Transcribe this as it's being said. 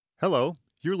Hello,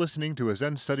 you're listening to a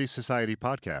Zen Studies Society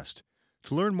podcast.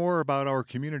 To learn more about our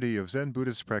community of Zen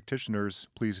Buddhist practitioners,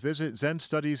 please visit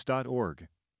zenstudies.org.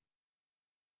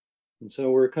 And so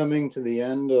we're coming to the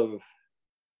end of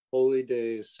Holy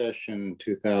Days session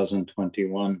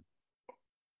 2021.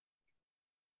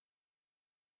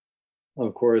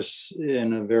 Of course,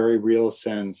 in a very real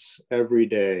sense, every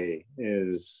day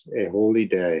is a holy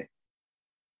day.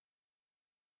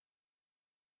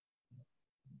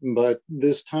 But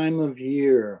this time of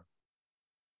year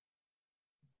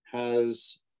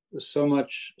has so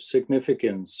much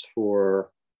significance for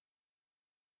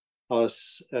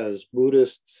us as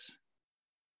Buddhists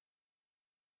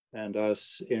and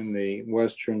us in the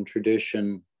Western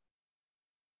tradition.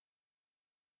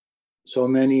 So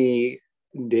many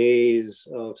days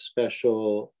of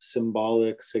special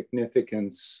symbolic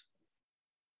significance,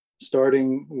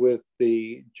 starting with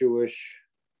the Jewish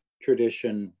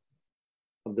tradition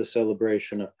of the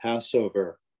celebration of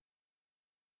Passover,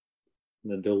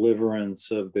 the deliverance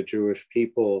of the Jewish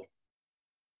people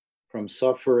from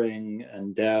suffering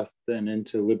and death and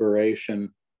into liberation,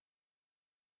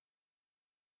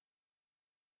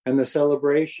 and the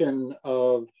celebration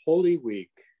of Holy Week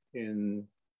in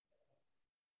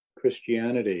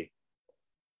Christianity,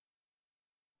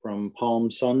 from Palm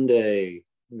Sunday,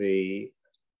 the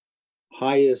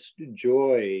highest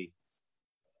joy,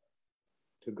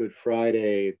 to Good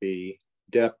Friday, the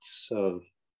depths of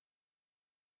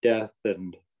death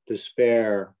and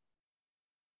despair,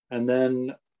 and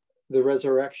then the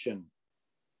resurrection,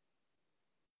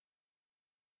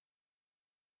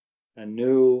 a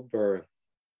new birth,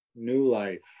 new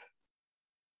life.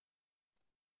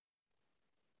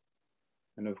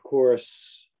 And of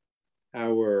course,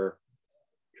 our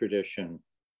tradition,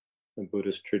 the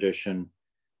Buddhist tradition,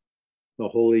 the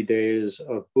holy days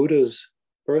of Buddha's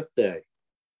birthday,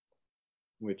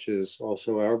 which is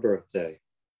also our birthday.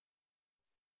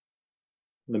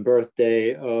 The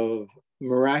birthday of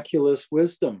miraculous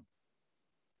wisdom.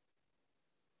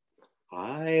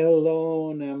 I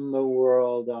alone am the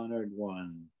world-honored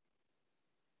one.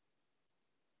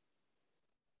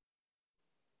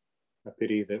 A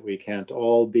pity that we can't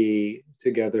all be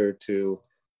together to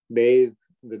bathe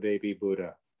the baby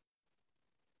Buddha.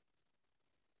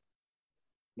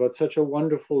 But such a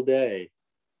wonderful day.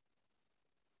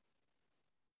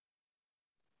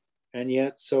 And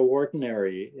yet so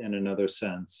ordinary in another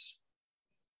sense.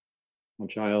 A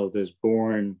child is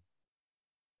born,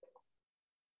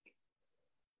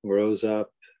 grows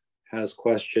up, has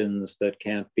questions that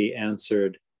can't be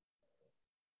answered,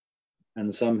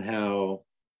 and somehow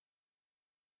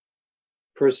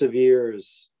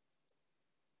perseveres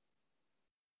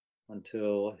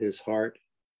until his heart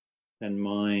and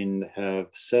mind have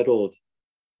settled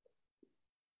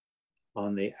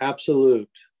on the absolute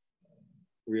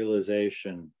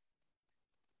realization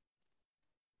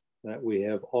that we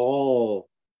have all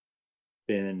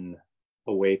been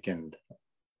awakened,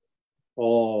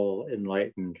 all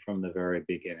enlightened from the very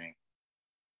beginning.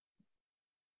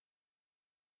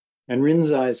 And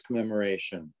Rinzai's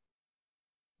commemoration,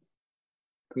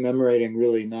 commemorating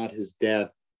really not his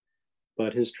death,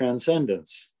 but his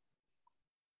transcendence,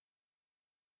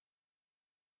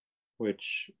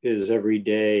 which is every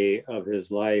day of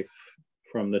his life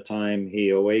from the time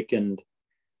he awakened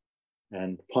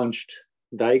and punched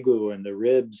Daigu in the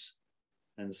ribs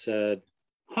and said,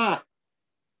 "Ha!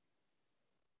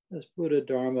 This Buddha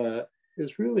Dharma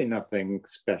is really nothing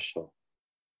special."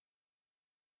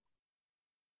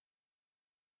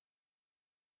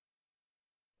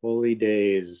 Holy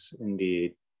days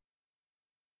indeed.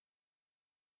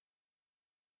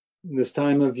 This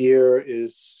time of year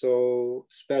is so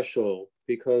special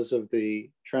because of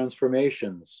the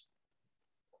transformations.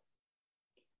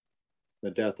 The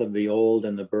death of the old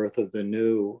and the birth of the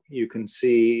new, you can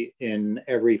see in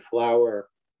every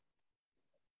flower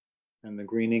and the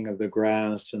greening of the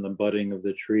grass and the budding of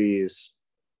the trees.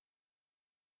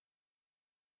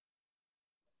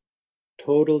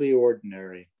 Totally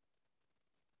ordinary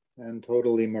and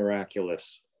totally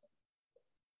miraculous.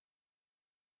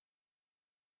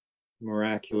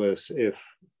 Miraculous if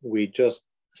we just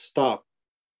stop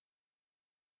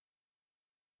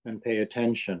and pay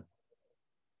attention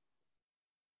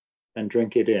and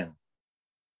drink it in.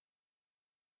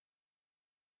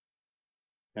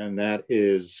 And that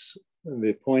is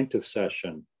the point of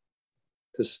session,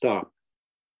 to stop,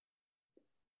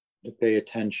 to pay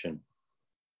attention,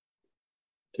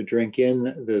 to drink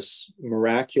in this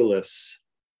miraculous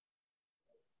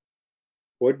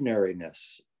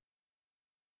ordinariness,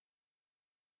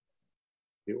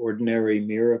 the ordinary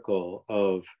miracle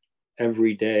of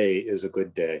every day is a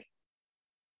good day.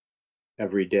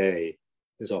 every day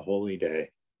is a holy day.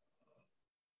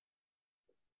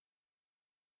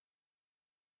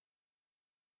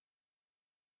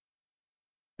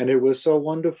 And it was so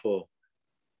wonderful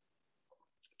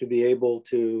to be able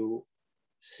to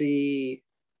see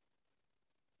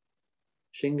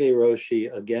Shinge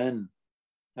Roshi again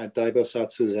at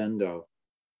Daibosatsu Zendo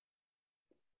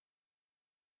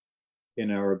in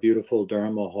our beautiful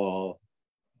Dharma hall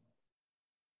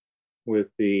with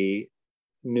the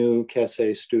new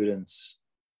Kessei students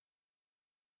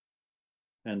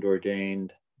and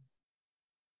ordained,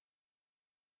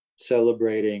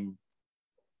 celebrating,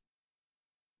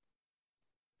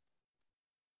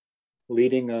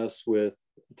 leading us with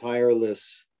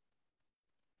tireless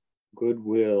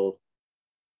goodwill,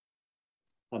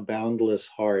 a boundless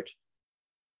heart,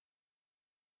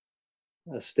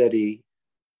 a steady,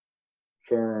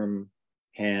 firm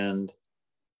hand.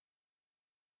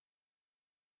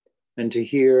 And to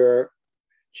hear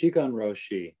Chikan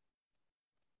Roshi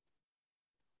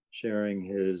sharing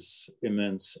his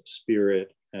immense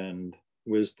spirit and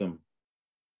wisdom.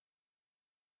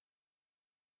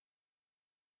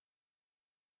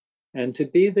 And to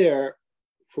be there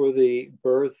for the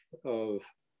birth of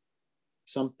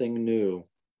something new,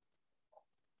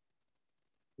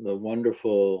 the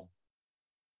wonderful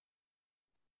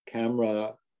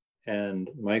camera and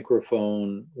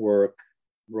microphone work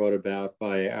brought about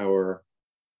by our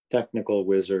technical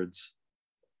wizards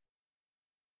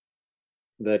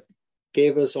that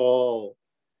gave us all,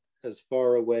 as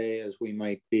far away as we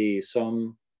might be,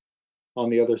 some on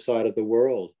the other side of the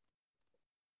world,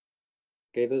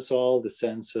 gave us all the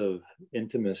sense of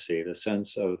intimacy, the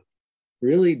sense of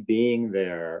really being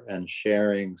there and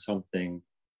sharing something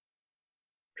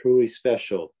truly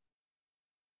special.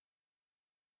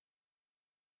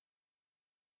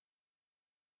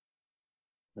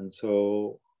 And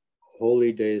so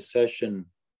Holy Day's session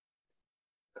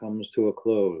comes to a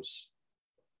close.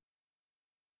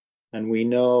 And we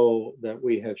know that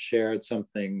we have shared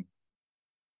something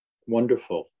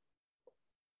wonderful,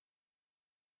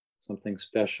 something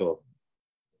special,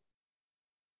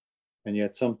 and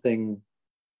yet something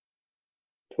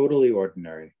totally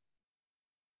ordinary.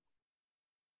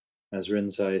 As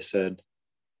Rinzai said,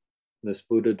 this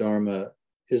Buddha Dharma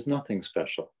is nothing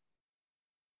special.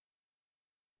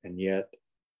 And yet,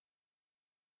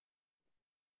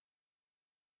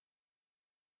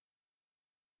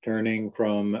 turning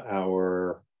from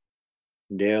our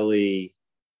daily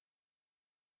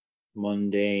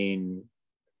mundane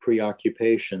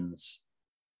preoccupations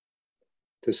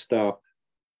to stop,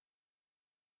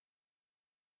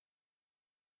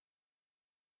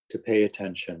 to pay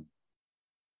attention,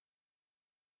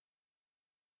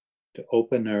 to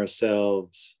open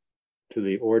ourselves to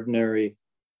the ordinary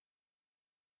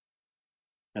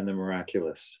and the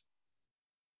miraculous.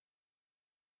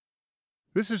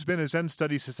 This has been a Zen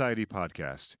Study Society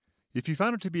podcast. If you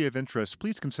found it to be of interest,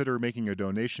 please consider making a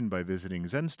donation by visiting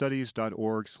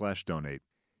zenstudies.org/donate.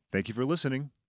 Thank you for listening.